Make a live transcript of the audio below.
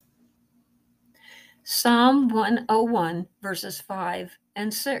Psalm 101, verses 5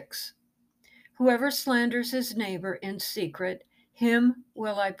 and 6. Whoever slanders his neighbor in secret, him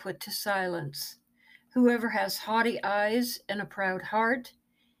will I put to silence. Whoever has haughty eyes and a proud heart,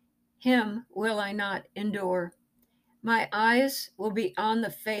 him will I not endure. My eyes will be on the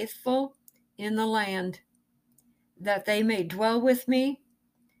faithful in the land, that they may dwell with me.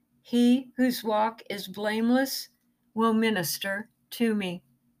 He whose walk is blameless will minister to me.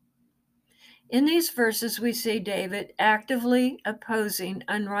 In these verses, we see David actively opposing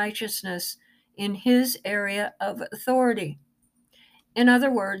unrighteousness in his area of authority. In other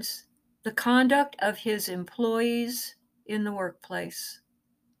words, the conduct of his employees in the workplace.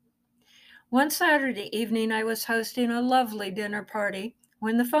 One Saturday evening, I was hosting a lovely dinner party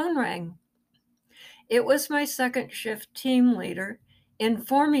when the phone rang. It was my second shift team leader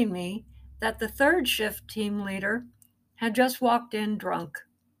informing me that the third shift team leader had just walked in drunk.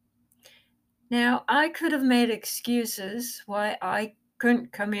 Now, I could have made excuses why I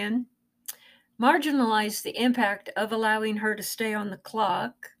couldn't come in, marginalized the impact of allowing her to stay on the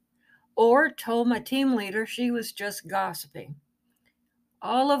clock, or told my team leader she was just gossiping,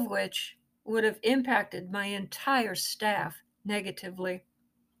 all of which would have impacted my entire staff negatively.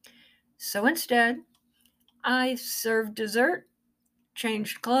 So instead, I served dessert,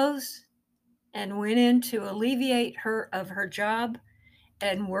 changed clothes, and went in to alleviate her of her job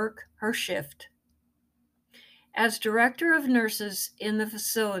and work her shift. As director of nurses in the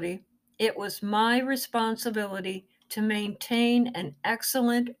facility, it was my responsibility to maintain an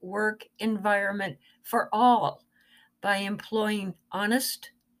excellent work environment for all by employing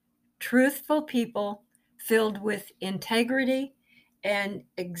honest, truthful people filled with integrity and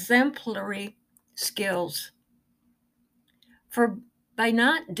exemplary skills. For by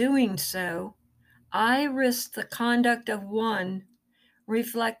not doing so, I risked the conduct of one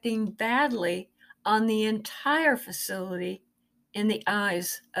reflecting badly on the entire facility in the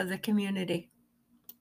eyes of the community.